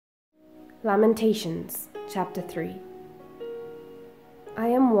Lamentations, chapter 3. I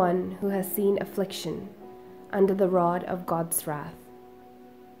am one who has seen affliction under the rod of God's wrath.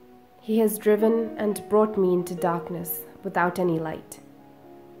 He has driven and brought me into darkness without any light.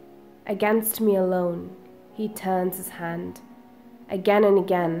 Against me alone he turns his hand, again and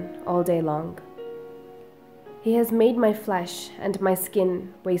again all day long. He has made my flesh and my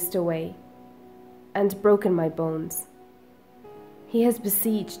skin waste away, and broken my bones. He has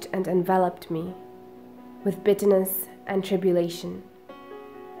besieged and enveloped me with bitterness and tribulation.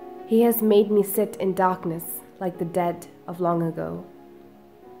 He has made me sit in darkness like the dead of long ago.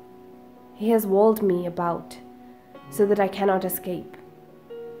 He has walled me about so that I cannot escape.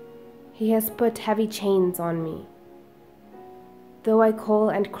 He has put heavy chains on me. Though I call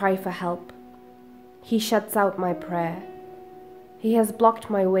and cry for help, he shuts out my prayer. He has blocked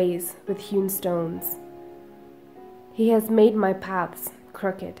my ways with hewn stones. He has made my paths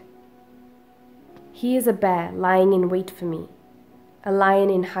crooked. He is a bear lying in wait for me, a lion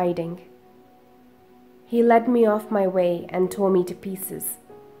in hiding. He led me off my way and tore me to pieces.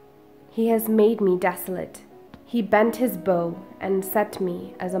 He has made me desolate. He bent his bow and set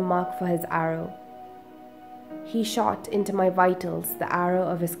me as a mark for his arrow. He shot into my vitals the arrow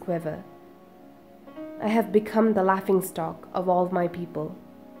of his quiver. I have become the laughingstock of all my people,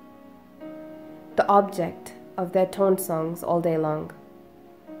 the object of their taunt songs all day long.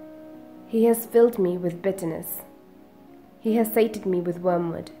 He has filled me with bitterness. He has sated me with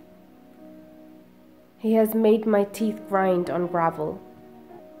wormwood. He has made my teeth grind on gravel,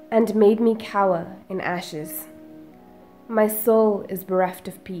 and made me cower in ashes. My soul is bereft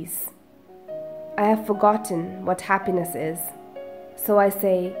of peace. I have forgotten what happiness is, so I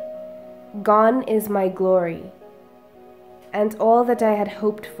say, "Gone is my glory, and all that I had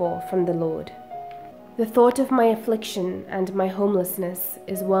hoped for from the Lord." The thought of my affliction and my homelessness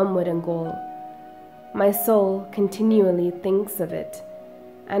is wormwood and gall. My soul continually thinks of it,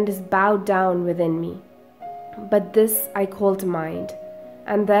 and is bowed down within me. But this I call to mind,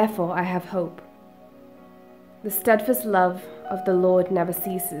 and therefore I have hope. The steadfast love of the Lord never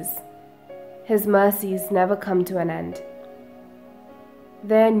ceases. His mercies never come to an end.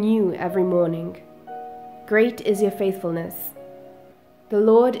 They are new every morning. Great is your faithfulness. The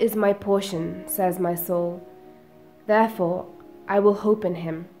Lord is my portion, says my soul. Therefore I will hope in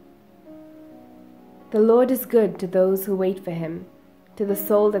him. The Lord is good to those who wait for him, to the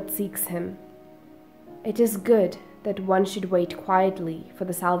soul that seeks him. It is good that one should wait quietly for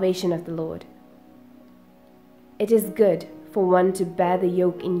the salvation of the Lord. It is good for one to bear the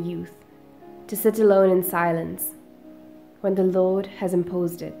yoke in youth, to sit alone in silence, when the Lord has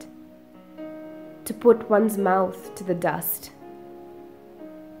imposed it, to put one's mouth to the dust.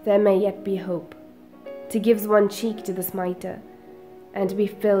 There may yet be hope, to give one cheek to the smiter, and to be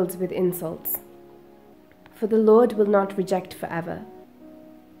filled with insults. For the Lord will not reject forever.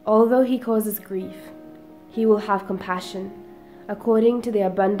 Although he causes grief, he will have compassion, according to the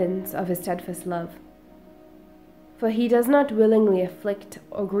abundance of his steadfast love. For he does not willingly afflict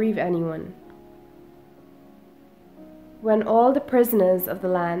or grieve anyone. When all the prisoners of the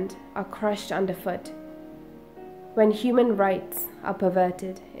land are crushed underfoot, when human rights are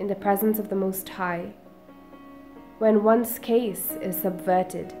perverted in the presence of the Most High, when one's case is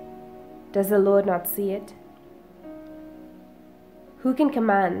subverted, does the Lord not see it? Who can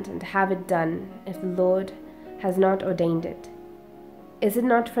command and have it done if the Lord has not ordained it? Is it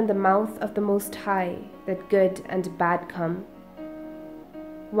not from the mouth of the Most High that good and bad come?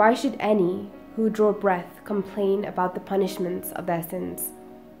 Why should any who draw breath complain about the punishments of their sins?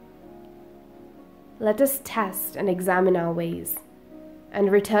 Let us test and examine our ways,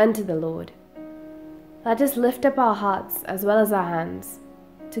 and return to the Lord. Let us lift up our hearts as well as our hands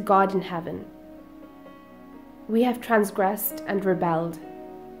to God in heaven. We have transgressed and rebelled,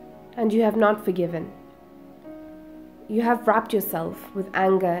 and you have not forgiven. You have wrapped yourself with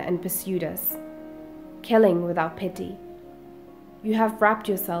anger and pursued us, killing without pity. You have wrapped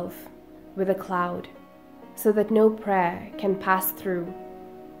yourself with a cloud, so that no prayer can pass through.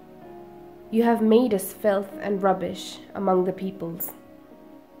 You have made us filth and rubbish among the peoples.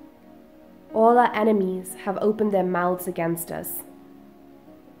 All our enemies have opened their mouths against us.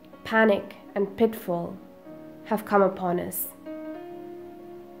 Panic and pitfall have come upon us.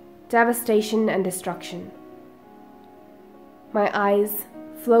 Devastation and destruction. My eyes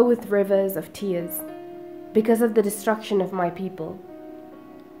flow with rivers of tears because of the destruction of my people.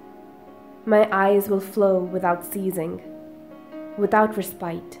 My eyes will flow without ceasing, without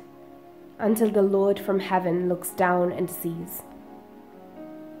respite, until the Lord from heaven looks down and sees.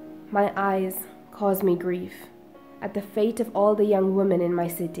 My eyes cause me grief at the fate of all the young women in my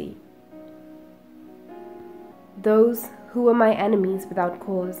city. Those who were my enemies without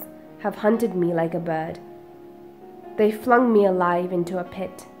cause have hunted me like a bird. They flung me alive into a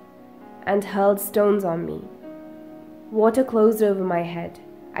pit and hurled stones on me. Water closed over my head.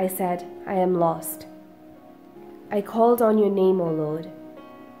 I said, I am lost. I called on your name, O Lord,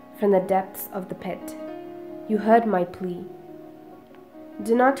 from the depths of the pit. You heard my plea.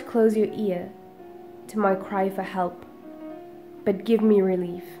 Do not close your ear to my cry for help, but give me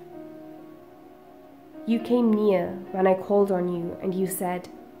relief. You came near when I called on you, and you said,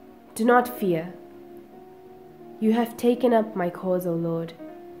 do not fear. You have taken up my cause, O Lord.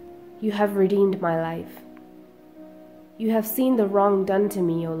 You have redeemed my life. You have seen the wrong done to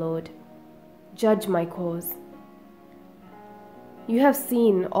me, O Lord. Judge my cause. You have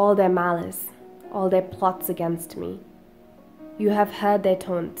seen all their malice, all their plots against me. You have heard their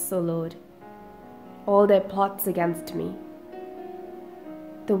taunts, O Lord, all their plots against me.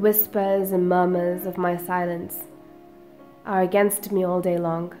 The whispers and murmurs of my silence are against me all day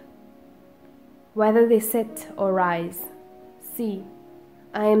long. Whether they sit or rise, see,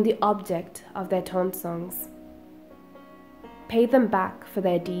 I am the object of their taunt songs. Pay them back for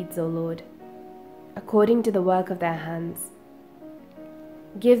their deeds, O Lord, according to the work of their hands.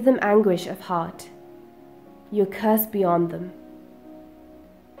 Give them anguish of heart, your curse be on them.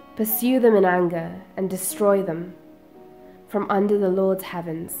 Pursue them in anger and destroy them from under the Lord's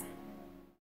heavens.